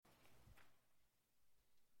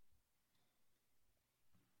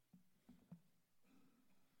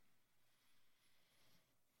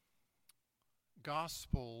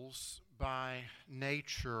Gospels, by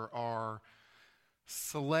nature, are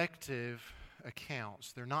selective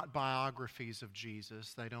accounts. They're not biographies of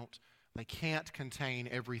Jesus. They can't contain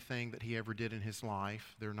everything that he ever did in his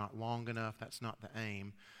life. They're not long enough. That's not the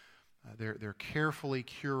aim. They're carefully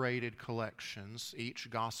curated collections, each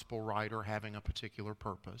gospel writer having a particular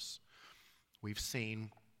purpose. We've seen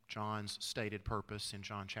John's stated purpose in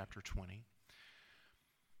John chapter 20.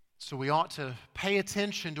 So we ought to pay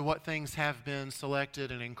attention to what things have been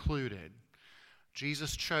selected and included.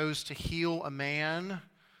 Jesus chose to heal a man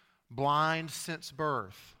blind since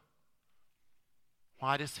birth.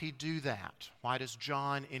 Why does he do that? Why does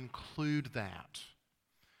John include that?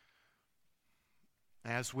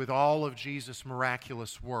 As with all of Jesus'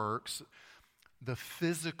 miraculous works, the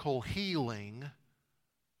physical healing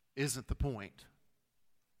isn't the point.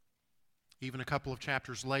 Even a couple of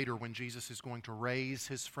chapters later, when Jesus is going to raise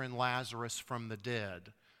his friend Lazarus from the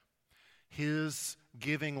dead, his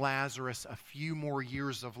giving Lazarus a few more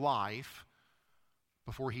years of life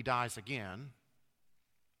before he dies again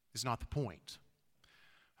is not the point.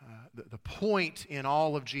 The point in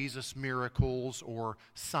all of Jesus' miracles or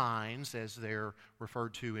signs, as they're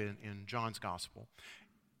referred to in John's Gospel,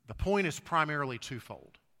 the point is primarily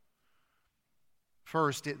twofold.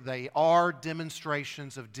 First, they are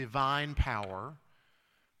demonstrations of divine power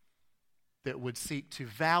that would seek to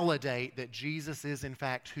validate that Jesus is in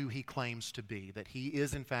fact who he claims to be, that he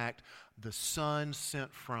is in fact the Son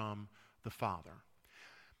sent from the Father.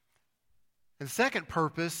 And the second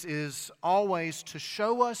purpose is always to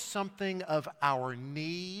show us something of our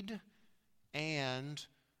need and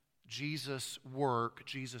Jesus' work,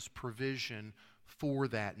 Jesus' provision for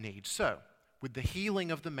that need. So, with the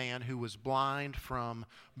healing of the man who was blind from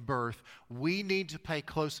birth, we need to pay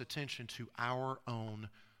close attention to our own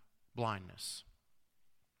blindness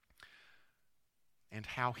and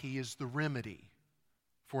how he is the remedy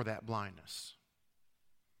for that blindness.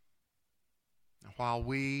 Now, while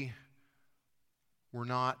we were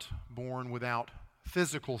not born without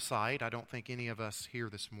physical sight, I don't think any of us here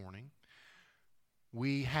this morning,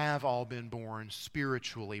 we have all been born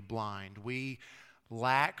spiritually blind. We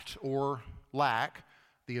lacked or lack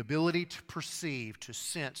the ability to perceive, to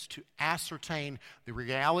sense, to ascertain the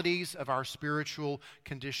realities of our spiritual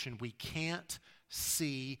condition. We can't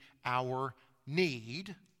see our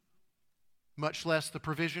need, much less the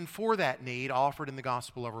provision for that need offered in the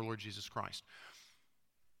gospel of our Lord Jesus Christ.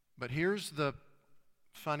 But here's the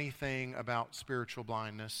funny thing about spiritual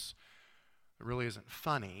blindness. It really isn't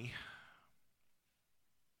funny.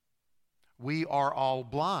 We are all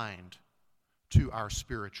blind to our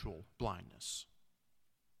spiritual blindness.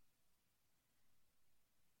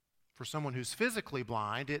 For someone who's physically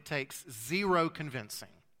blind, it takes zero convincing.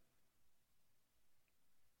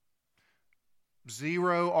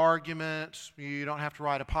 Zero argument. You don't have to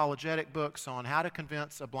write apologetic books on how to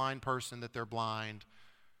convince a blind person that they're blind.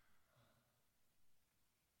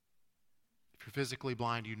 If you're physically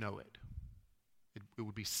blind, you know it. It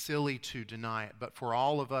would be silly to deny it. But for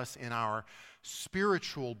all of us in our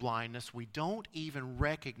spiritual blindness, we don't even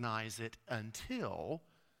recognize it until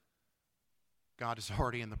God is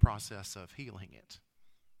already in the process of healing it.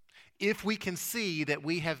 If we can see that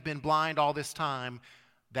we have been blind all this time,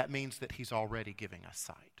 that means that he's already giving us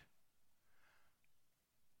sight.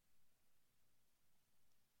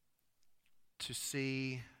 To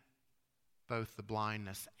see both the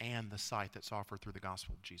blindness and the sight that's offered through the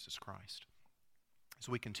gospel of Jesus Christ.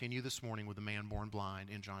 So we continue this morning with the man born blind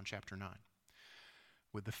in John chapter 9.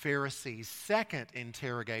 With the Pharisees' second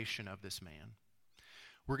interrogation of this man,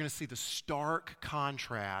 we're going to see the stark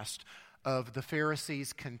contrast of the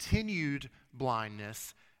Pharisees' continued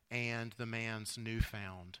blindness and the man's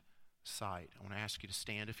newfound sight. I want to ask you to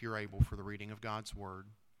stand if you're able for the reading of God's Word.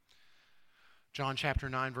 John chapter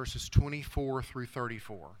 9, verses 24 through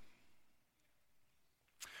 34.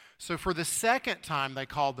 So for the second time they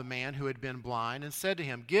called the man who had been blind and said to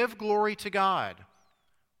him, "Give glory to God.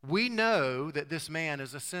 We know that this man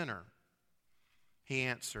is a sinner." He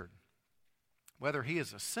answered, "Whether he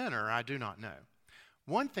is a sinner, I do not know.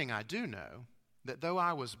 One thing I do know, that though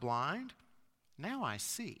I was blind, now I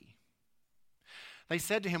see." They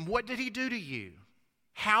said to him, "What did he do to you?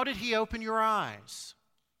 How did he open your eyes?"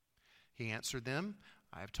 He answered them,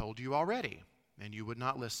 "I have told you already, and you would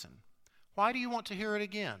not listen. Why do you want to hear it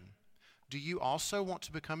again? Do you also want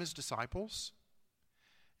to become his disciples?"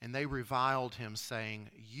 And they reviled him, saying,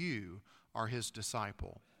 "You are his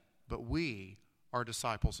disciple, but we are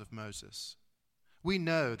disciples of Moses. We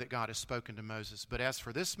know that God has spoken to Moses, but as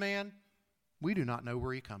for this man, we do not know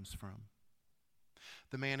where he comes from."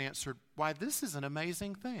 The man answered, "Why, this is an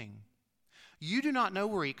amazing thing. You do not know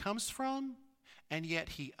where he comes from, and yet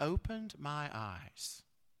he opened my eyes.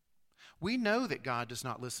 We know that God does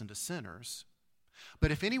not listen to sinners.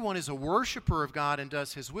 But if anyone is a worshiper of God and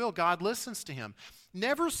does his will, God listens to him.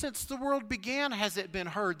 Never since the world began has it been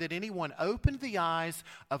heard that anyone opened the eyes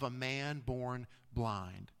of a man born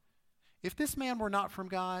blind. If this man were not from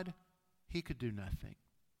God, he could do nothing.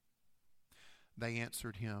 They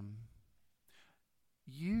answered him,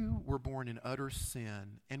 "You were born in utter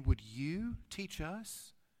sin, and would you teach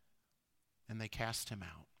us?" And they cast him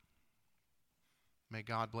out. May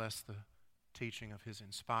God bless the teaching of his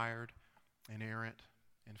inspired, inerrant,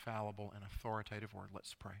 infallible, and authoritative word.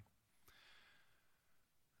 Let's pray.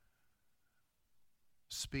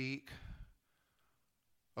 Speak,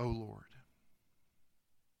 O Lord.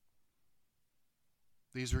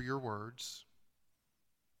 These are your words.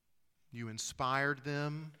 You inspired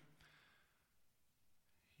them.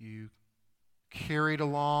 You carried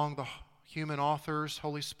along the human authors,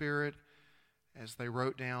 Holy Spirit, as they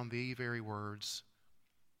wrote down the very words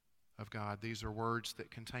of God. These are words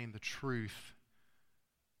that contain the truth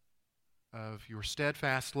of your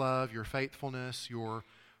steadfast love, your faithfulness, your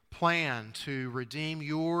plan to redeem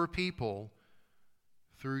your people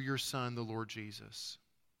through your Son, the Lord Jesus.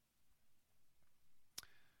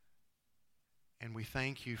 And we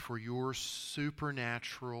thank you for your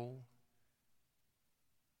supernatural,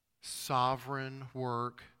 sovereign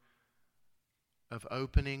work of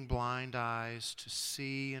opening blind eyes to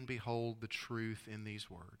see and behold the truth in these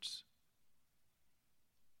words.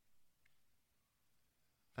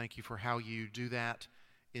 Thank you for how you do that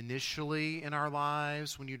initially in our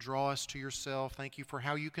lives when you draw us to yourself. Thank you for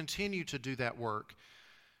how you continue to do that work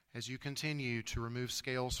as you continue to remove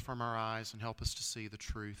scales from our eyes and help us to see the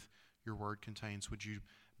truth your word contains. Would you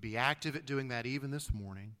be active at doing that even this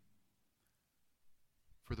morning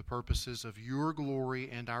for the purposes of your glory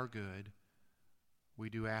and our good? We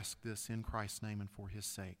do ask this in Christ's name and for his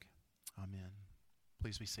sake. Amen.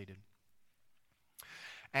 Please be seated.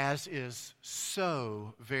 As is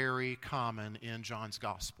so very common in John's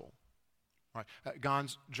gospel. Right?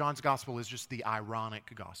 John's gospel is just the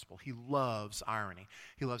ironic gospel. He loves irony.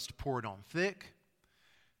 He loves to pour it on thick,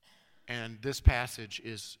 and this passage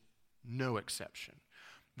is no exception.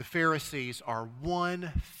 The Pharisees are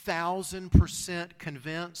 1,000%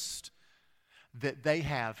 convinced that they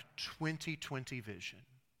have 20/20 vision.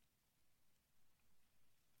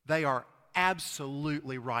 They are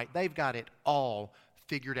absolutely right. They've got it all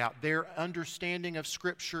figured out. Their understanding of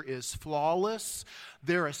Scripture is flawless.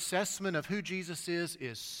 Their assessment of who Jesus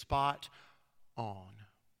is spot on.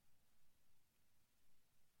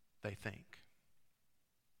 They think.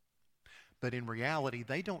 But in reality,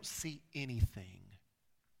 they don't see anything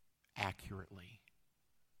accurately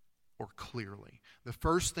or clearly. The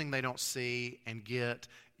first thing they don't see and get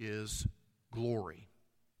is glory.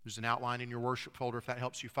 There's an outline in your worship folder if that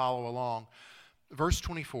helps you follow along. Verse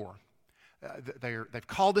 24. They've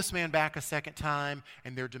called this man back a second time,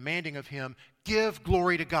 and they're demanding of him, give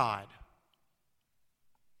glory to God.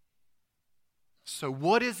 So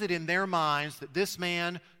what is it in their minds that this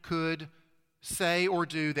man could say or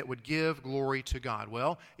do that would give glory to God?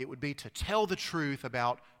 Well, it would be to tell the truth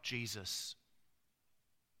about Jesus.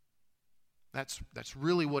 That's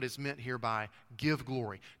really what is meant here by give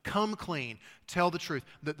glory. Come clean, tell the truth.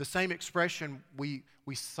 The same expression we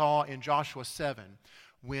saw in Joshua 7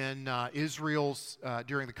 when Israel's,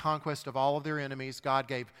 during the conquest of all of their enemies, God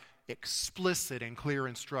gave explicit and clear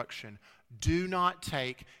instruction. Do not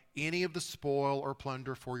take any of the spoil or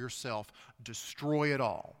plunder for yourself. Destroy it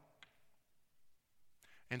all.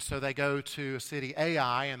 And so they go to a city,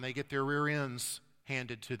 Ai, and they get their rear ends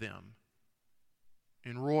handed to them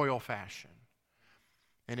in royal fashion.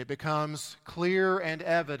 And it becomes clear and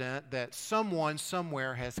evident that someone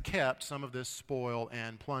somewhere has kept some of this spoil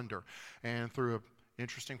and plunder. And through an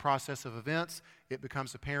interesting process of events, it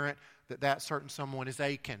becomes apparent that that certain someone is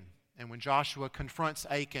Achan. And when Joshua confronts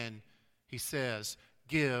Achan, he says,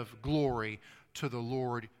 give glory to the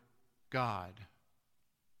Lord God.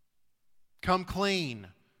 Come clean.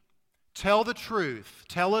 Tell the truth.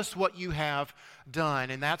 Tell us what you have done.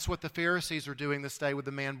 And that's what the Pharisees are doing this day with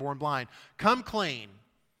the man born blind. Come clean.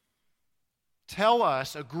 Tell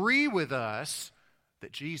us, agree with us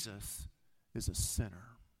that Jesus is a sinner.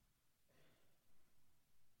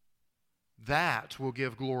 That will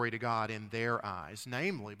give glory to God in their eyes,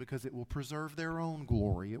 namely because it will preserve their own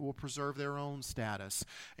glory. It will preserve their own status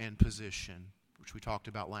and position, which we talked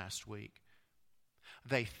about last week.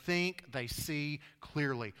 They think they see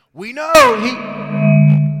clearly. We know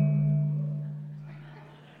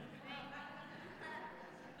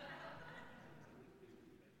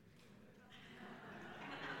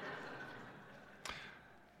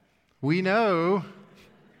We know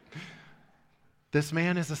this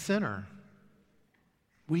man is a sinner.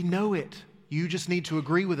 We know it. You just need to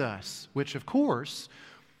agree with us, which, of course,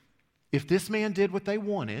 if this man did what they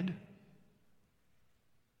wanted,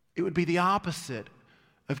 it would be the opposite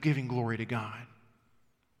of giving glory to God.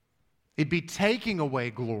 It'd be taking away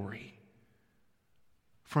glory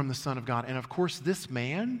from the Son of God. And of course, this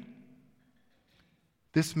man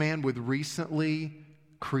with recently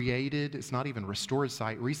created, it's not even restored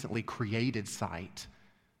sight, recently created sight,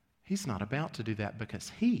 he's not about to do that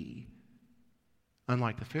because he,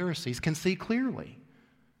 unlike the Pharisees, can see clearly.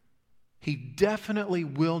 He definitely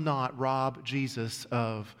will not rob Jesus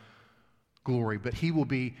of glory, but he will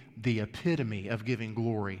be the epitome of giving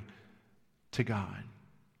glory to God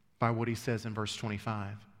by what he says in verse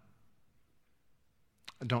 25.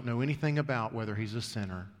 I don't know anything about whether he's a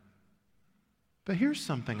sinner, but here's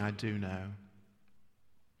something I do know.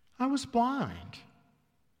 I was blind.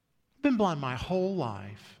 I've been blind my whole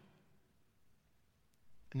life.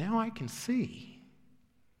 Now I can see.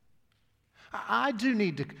 I do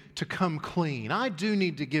need to come clean. I do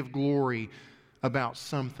need to give glory about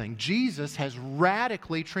something. Jesus has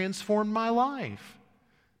radically transformed my life.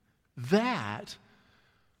 That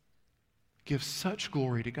gives such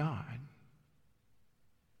glory to God.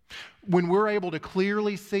 When we're able to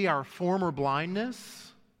clearly see our former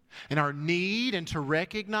blindness and our need and to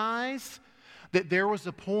recognize that there was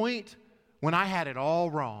a point when I had it all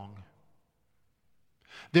wrong.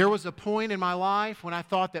 There was a point in my life when I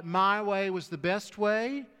thought that my way was the best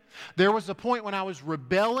way. There was a point when I was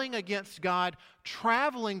rebelling against God,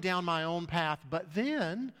 traveling down my own path. But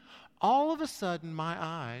then, all of a sudden, my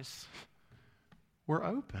eyes were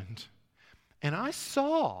opened. And I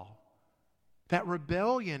saw that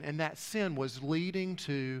rebellion and that sin was leading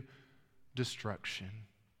to destruction.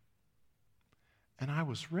 And I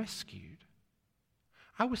was rescued.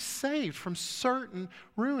 I was saved from certain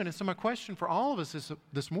ruin. And so my question for all of us is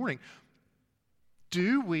this morning,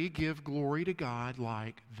 do we give glory to God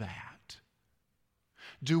like that?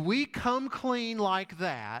 Do we come clean like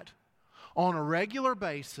that on a regular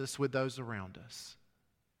basis with those around us?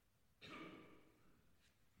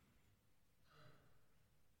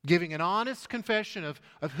 Giving an honest confession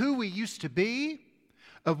of who we used to be,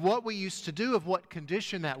 of what we used to do, of what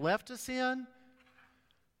condition that left us in,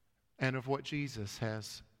 and of what Jesus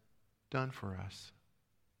has done for us.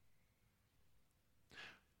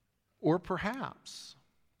 Or perhaps,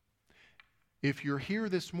 if you're here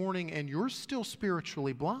this morning and you're still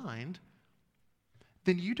spiritually blind,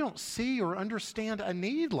 then you don't see or understand a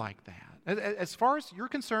need like that. As far as you're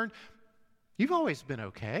concerned, you've always been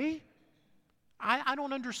okay. I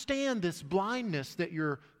don't understand this blindness that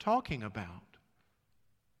you're talking about.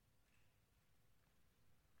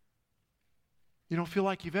 You don't feel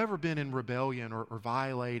like you've ever been in rebellion or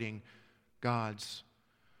violating God's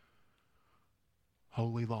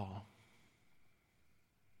holy law.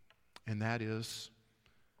 And that is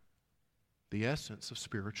the essence of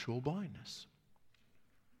spiritual blindness.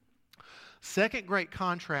 Second great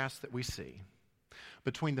contrast that we see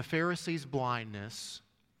between the Pharisees' blindness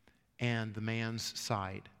and the man's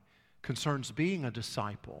sight concerns being a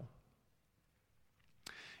disciple.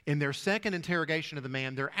 In their second interrogation of the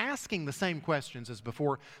man, they're asking the same questions as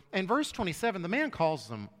before. In verse 27, the man calls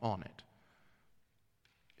them on it.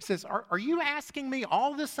 He says, Are you asking me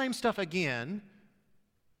all this same stuff again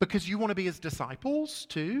because you want to be his disciples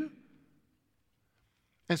too?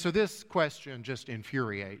 And so this question just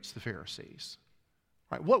infuriates the Pharisees.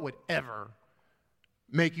 Right? What would ever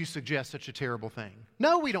make you suggest such a terrible thing?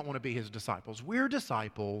 No, we don't want to be his disciples. We're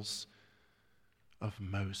disciples of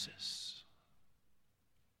Moses.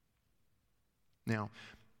 Now,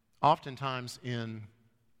 oftentimes in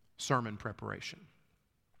sermon preparation,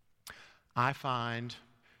 I find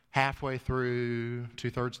halfway through,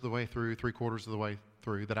 2/3 of the way through, 3/4 of the way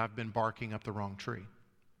through, that I've been barking up the wrong tree.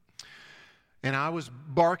 And I was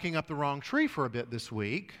barking up the wrong tree for a bit this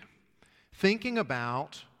week, thinking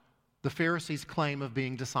about the Pharisees' claim of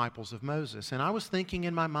being disciples of Moses. And I was thinking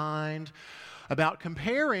in my mind about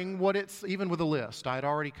comparing what it's, even with a list. I had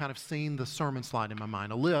already kind of seen the sermon slide in my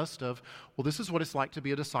mind, a list of, well, this is what it's like to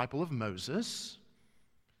be a disciple of Moses.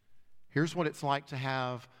 Here's what it's like to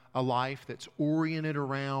have a life that's oriented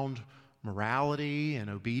around morality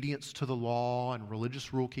and obedience to the law and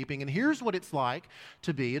religious rule keeping. And here's what it's like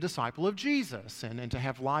to be a disciple of Jesus and to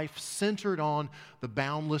have life centered on the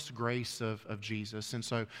boundless grace of Jesus. And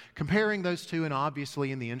so comparing those two, and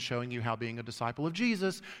obviously in the end showing you how being a disciple of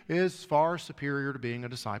Jesus is far superior to being a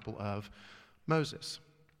disciple of Moses.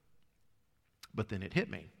 But then it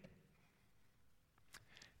hit me.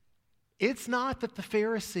 It's not that the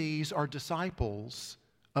Pharisees are disciples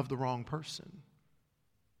of the wrong person.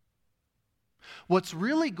 What's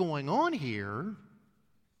really going on here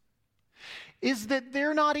is that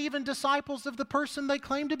they're not even disciples of the person they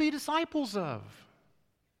claim to be disciples of.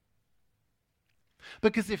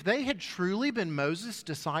 Because if they had truly been Moses'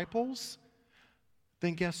 disciples,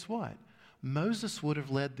 then guess what? Moses would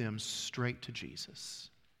have led them straight to Jesus.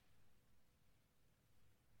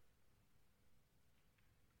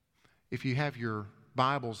 If you have your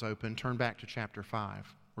Bibles open, turn back to chapter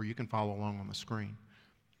 5, or you can follow along on the screen.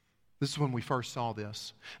 This is when we first saw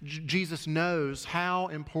this. Jesus knows how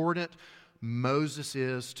important Moses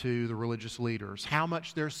is to the religious leaders, how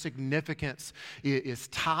much their significance is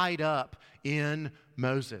tied up in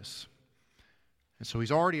Moses. And so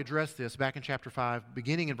he's already addressed this back in chapter 5,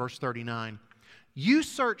 beginning in verse 39. You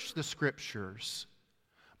search the Scriptures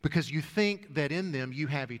because you think that in them you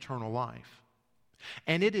have eternal life.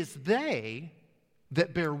 And it is they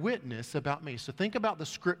that bear witness about me. So think about the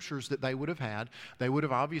Scriptures that they would have had. They would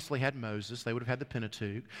have obviously had Moses. They would have had the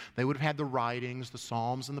Pentateuch. They would have had the writings, the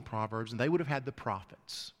Psalms and the Proverbs, and they would have had the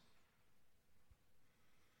prophets.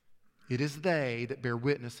 It is they that bear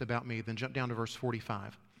witness about me. Then jump down to verse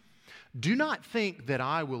 45. Do not think that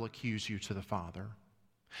I will accuse you to the Father.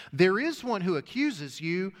 There is one who accuses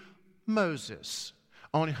you, Moses,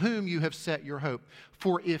 on whom you have set your hope.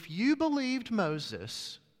 For if you believed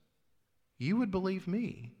Moses, you would believe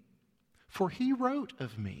me, for he wrote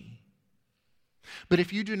of me. But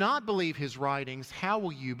if you do not believe his writings, how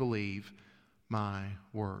will you believe my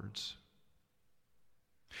words?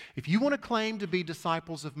 If you want to claim to be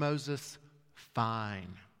disciples of Moses,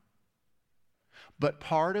 fine. But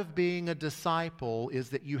part of being a disciple is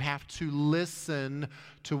that you have to listen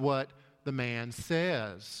to what the man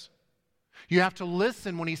says. You have to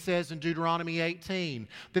listen when he says in Deuteronomy 18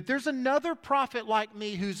 that there's another prophet like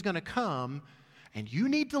me who's going to come, and you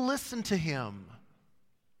need to listen to him.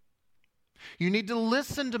 You need to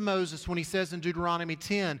listen to Moses when he says in Deuteronomy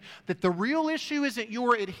 10 that the real issue isn't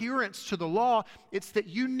your adherence to the law, it's that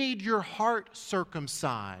you need your heart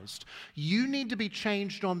circumcised. You need to be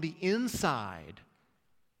changed on the inside.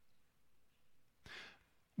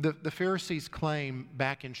 The Pharisees claim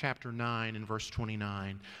back in chapter 9 and verse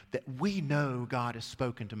 29 that we know God has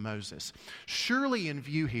spoken to Moses. Surely in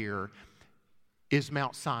view here is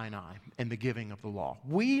Mount Sinai and the giving of the law.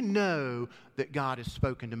 We know that God has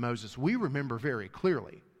spoken to Moses. We remember very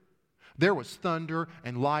clearly. There was thunder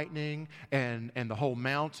and lightning and the whole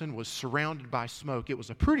mountain was surrounded by smoke. It was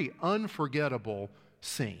a pretty unforgettable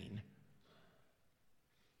scene.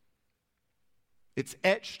 It's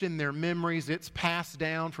etched in their memories. It's passed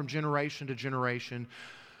down from generation to generation,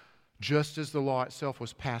 just as the law itself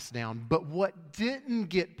was passed down. But what didn't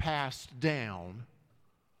get passed down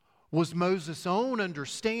was Moses' own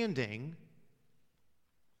understanding.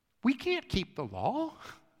 We can't keep the law.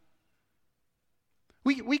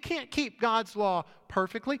 We can't keep God's law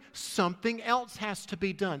perfectly. Something else has to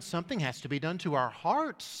be done. Something has to be done to our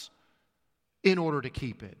hearts in order to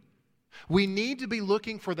keep it. We need to be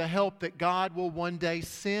looking for the help that God will one day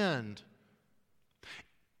send.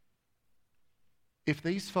 If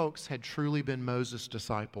these folks had truly been Moses'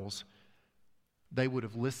 disciples, they would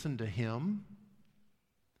have listened to him.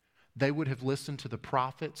 They would have listened to the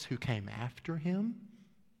prophets who came after him.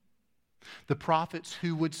 The prophets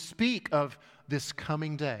who would speak of this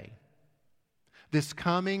coming day. This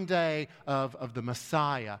coming day of the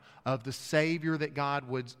Messiah, of the Savior that God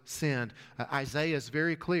would send. Isaiah is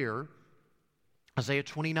very clear. Isaiah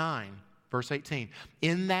 29, verse 18.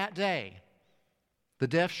 In that day, the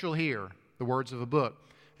deaf shall hear the words of a book,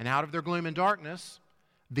 and out of their gloom and darkness,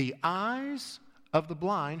 the eyes of the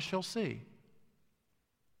blind shall see.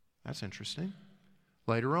 That's interesting.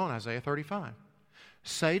 Later on, Isaiah 35.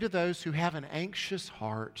 Say to those who have an anxious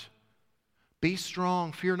heart, be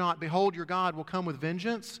strong, fear not. Behold, your God will come with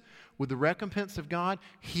vengeance, with the recompense of God.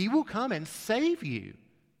 He will come and save you.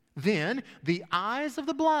 Then the eyes of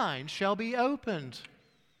the blind shall be opened.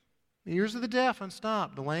 The ears of the deaf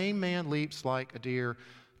unstopped. The lame man leaps like a deer.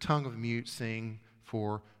 Tongue of the mute sing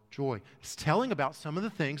for joy. It's telling about some of the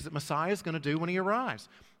things that Messiah is going to do when he arrives.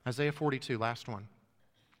 Isaiah 42, last one.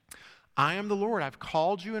 I am the Lord. I've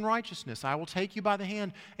called you in righteousness. I will take you by the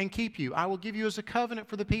hand and keep you. I will give you as a covenant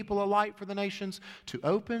for the people, a light for the nations, to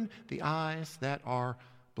open the eyes that are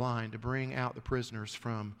blind, to bring out the prisoners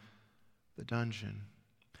from the dungeon.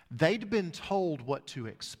 They'd been told what to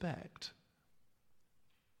expect.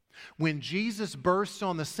 When Jesus bursts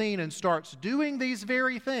on the scene and starts doing these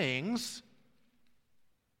very things,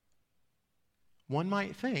 one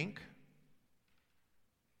might think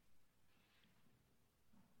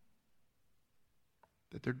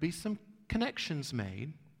that there'd be some connections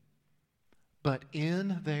made But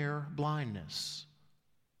in their blindness,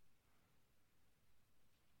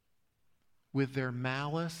 with their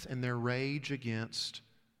malice and their rage against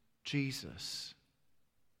Jesus,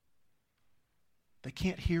 they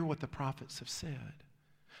can't hear what the prophets have said.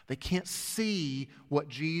 They can't see what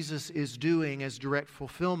Jesus is doing as direct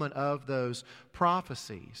fulfillment of those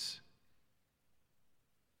prophecies.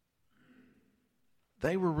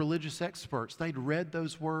 They were religious experts. They'd read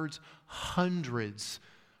those words hundreds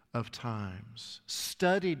of times,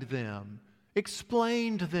 studied them,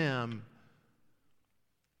 explained them.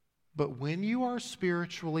 But when you are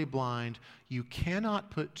spiritually blind, you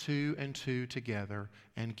cannot put 2 and 2 together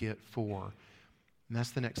and get 4. And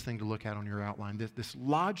that's the next thing to look at on your outline, this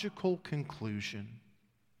logical conclusion.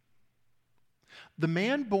 The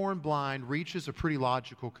man born blind reaches a pretty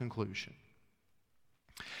logical conclusion.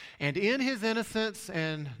 And in his innocence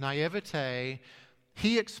and naivete,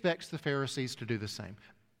 he expects the Pharisees to do the same.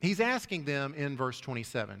 He's asking them in verse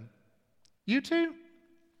 27, you too?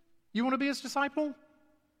 You want to be his disciple?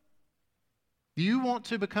 You want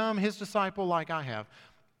to become his disciple like I have?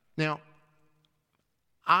 Now,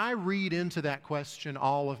 I read into that question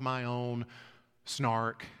all of my own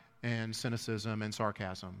snark and cynicism and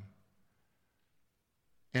sarcasm.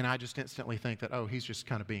 And I just instantly think that, oh, he's just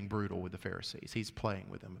kind of being brutal with the Pharisees. He's playing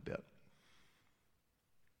with them a bit.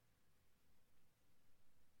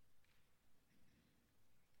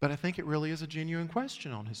 But I think it really is a genuine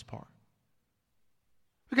question on his part.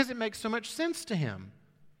 Because it makes so much sense to him.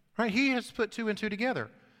 Right? He has put 2 and 2 together.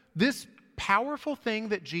 This powerful thing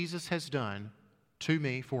that Jesus has done to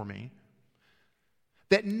me, for me,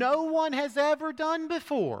 that no one has ever done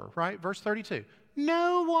before, right? Verse 32.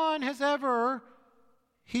 No one has ever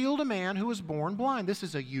healed a man who was born blind. This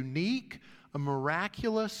is a unique, a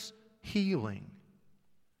miraculous healing.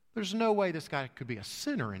 There's no way this guy could be a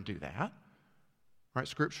sinner and do that. Right?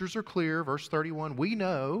 Scriptures are clear. Verse 31, we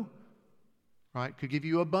know, right? Could give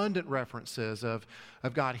you abundant references of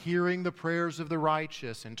God hearing the prayers of the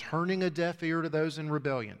righteous and turning a deaf ear to those in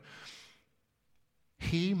rebellion.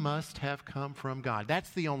 He must have come from God. That's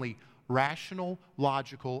the only rational,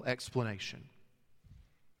 logical explanation.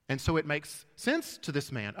 And so it makes sense to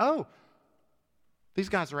this man. Oh, these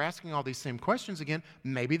guys are asking all these same questions again.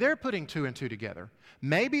 Maybe they're putting 2 and 2 together.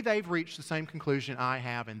 Maybe they've reached the same conclusion I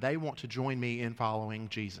have and they want to join me in following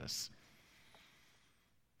Jesus.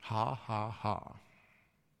 Ha, ha, ha.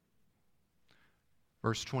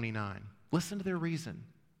 Verse 29. Listen to their reason.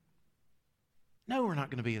 No, we're not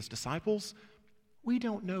going to be his disciples. We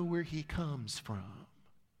don't know where he comes from.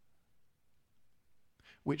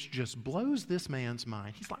 Which just blows this man's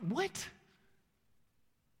mind. He's like, what?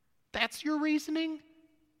 That's your reasoning?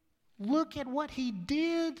 Look at what he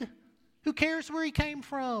did. Who cares where he came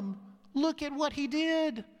from? Look at what he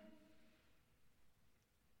did.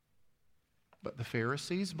 But the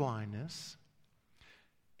Pharisees' blindness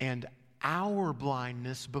and our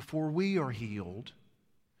blindness before we are healed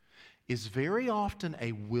is very often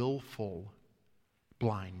a willful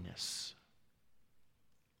blindness.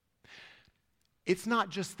 It's not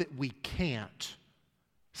just that we can't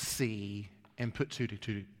see and put 2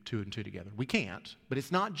 and 2 together. We can't, but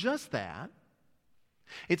it's not just that.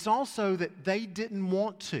 It's also that they didn't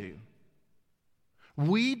want to.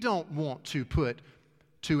 We don't want to put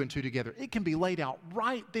 2 and 2 together. It can be laid out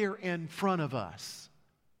right there in front of us.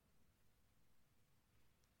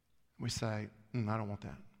 We say, I don't want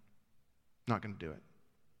that. Not going to do it.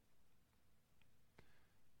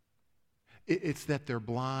 It's that they're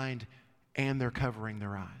blind and they're covering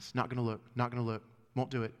their eyes. Not going to look, won't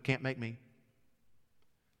do it, can't make me.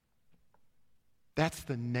 That's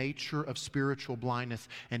the nature of spiritual blindness.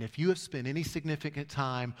 And if you have spent any significant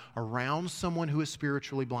time around someone who is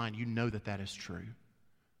spiritually blind, you know that that is true.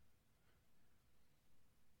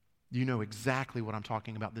 You know exactly what I'm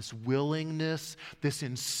talking about. This willingness, this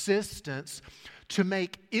insistence to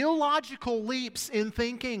make illogical leaps in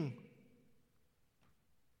thinking.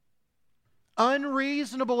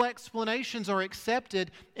 Unreasonable explanations are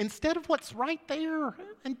accepted instead of what's right there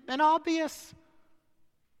and obvious.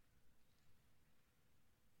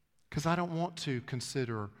 Because I don't want to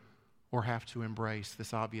consider or have to embrace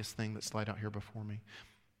this obvious thing that's laid out here before me.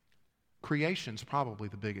 Creation's probably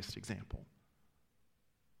the biggest example.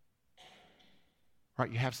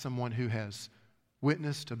 Right? You have someone who has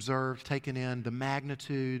witnessed, observed, taken in the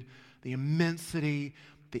magnitude, the immensity,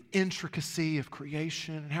 the intricacy of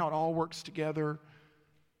creation and how it all works together.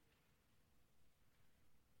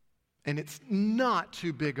 And it's not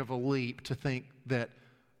too big of a leap to think that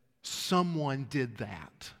someone did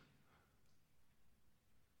that.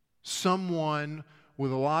 Someone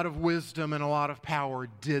with a lot of wisdom and a lot of power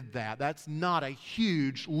did that. That's not a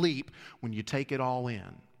huge leap when you take it all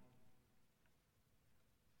in.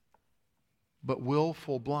 But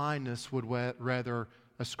willful blindness would rather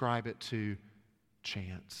ascribe it to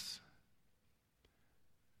chance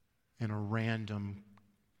and a random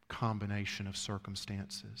combination of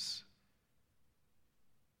circumstances.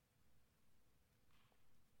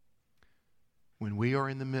 When we are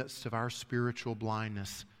in the midst of our spiritual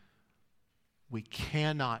blindness, we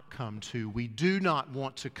do not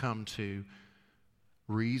want to come to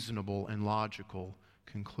reasonable and logical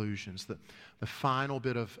conclusions. The final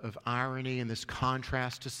bit of irony and this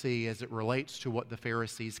contrast to see as it relates to what the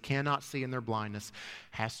Pharisees cannot see in their blindness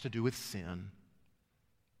has to do with sin.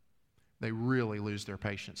 They really lose their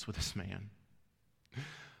patience with this man.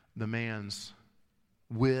 The man's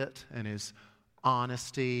wit and his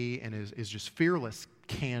honesty and his just fearless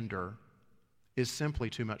candor is simply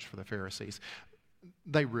too much for the Pharisees.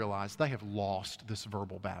 They realize they have lost this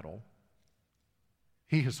verbal battle.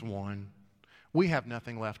 He has won. We have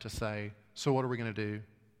nothing left to say, so what are we going to do?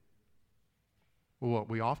 Well, what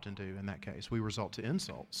we often do in that case, we resort to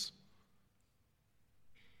insults.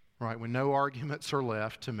 Right? When no arguments are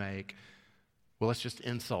left to make, well, let's just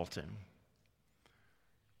insult him.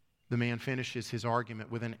 The man finishes his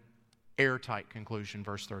argument with an airtight conclusion,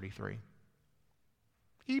 verse 33.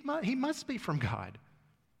 He must be from God.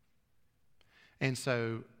 And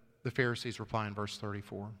so the Pharisees reply in verse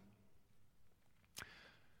 34.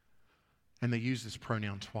 And they use this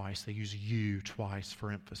pronoun twice. They use you twice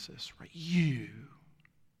for emphasis, right? You.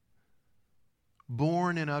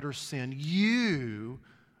 Born in utter sin, you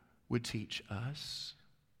would teach us.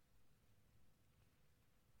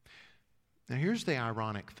 Now here's the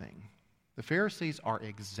ironic thing. The Pharisees are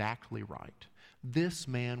exactly right. This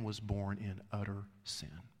man was born in utter sin.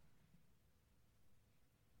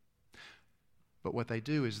 But what they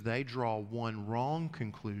do is they draw one wrong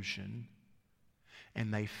conclusion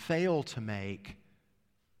and they fail to make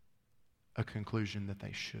a conclusion that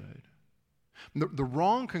they should. The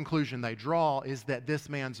wrong conclusion they draw is that this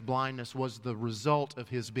man's blindness was the result of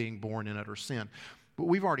his being born in utter sin. But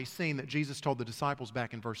we've already seen that Jesus told the disciples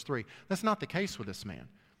back in verse 3, that's not the case with this man.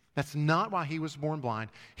 That's not why he was born blind.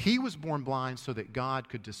 He was born blind so that God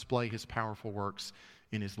could display his powerful works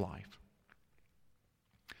in his life.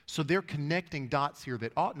 So they're connecting dots here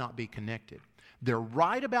that ought not be connected. They're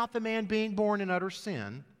right about the man being born in utter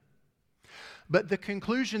sin, but the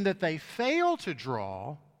conclusion that they fail to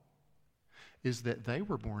draw is that they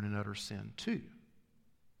were born in utter sin too.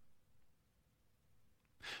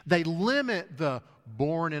 They limit the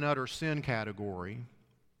born in utter sin category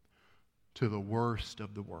to the worst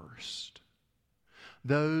of the worst.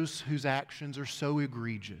 Those whose actions are so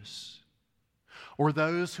egregious, or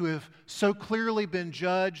those who have so clearly been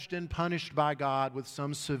judged and punished by God with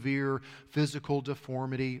some severe physical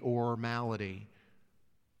deformity or malady.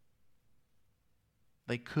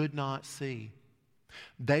 They could not see.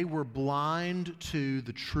 They were blind to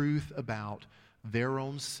the truth about their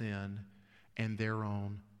own sin and their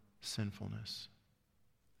own sinfulness.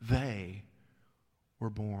 They were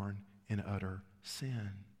born in utter sin.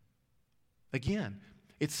 Again,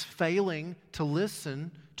 it's failing to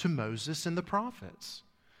listen to Moses and the prophets.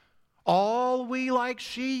 All we like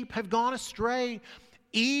sheep have gone astray.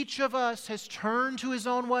 Each of us has turned to his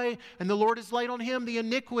own way, and the Lord has laid on him the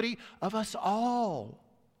iniquity of us all.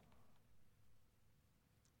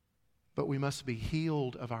 But we must be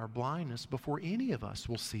healed of our blindness before any of us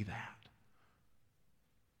will see that.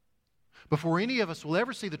 Before any of us will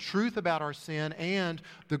ever see the truth about our sin and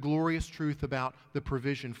the glorious truth about the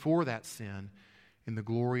provision for that sin in the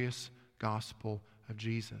glorious gospel of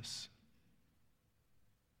Jesus.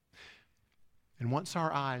 And once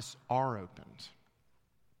our eyes are opened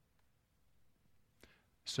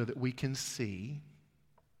so that we can see,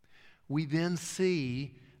 we then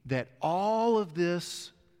see that all of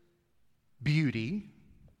this beauty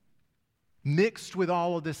mixed with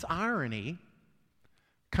all of this irony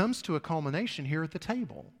comes to a culmination here at the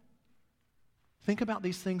table. Think about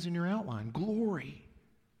these things in your outline. Glory.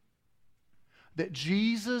 That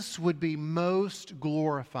Jesus would be most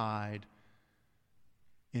glorified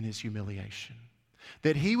in his humiliation.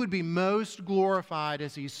 That he would be most glorified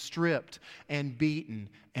as he's stripped and beaten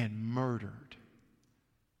and murdered.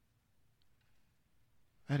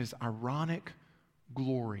 That is ironic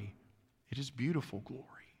glory. It is beautiful glory.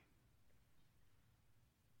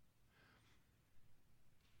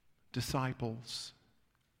 Disciples,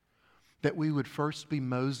 that we would first be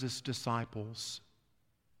Moses' disciples,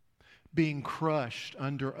 being crushed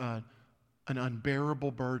under an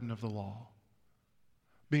unbearable burden of the law,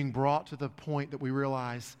 being brought to the point that we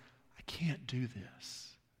realize, I I can't do this.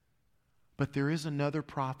 But there is another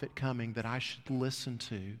prophet coming that I should listen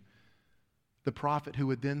to. The prophet who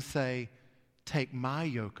would then say, take my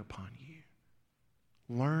yoke upon you.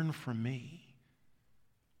 Learn from me.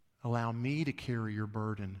 Allow me to carry your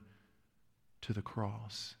burden to the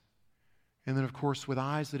cross. And then, of course, with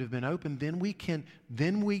eyes that have been opened, then we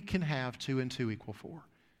can have 2 and 2 equal 4.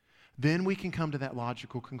 Then we can come to that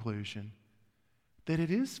logical conclusion that it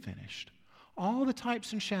is finished. All the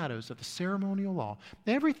types and shadows of the ceremonial law,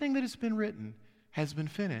 everything that has been written has been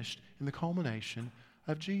finished in the culmination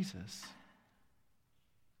of Jesus.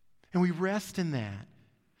 And we rest in that.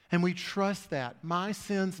 And we trust that. My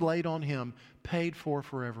sins laid on him, paid for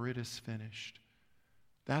forever. It is finished.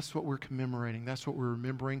 That's what we're commemorating. That's what we're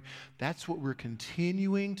remembering. That's what we're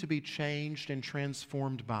continuing to be changed and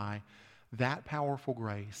transformed by. That powerful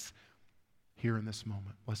grace here in this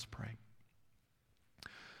moment. Let's pray.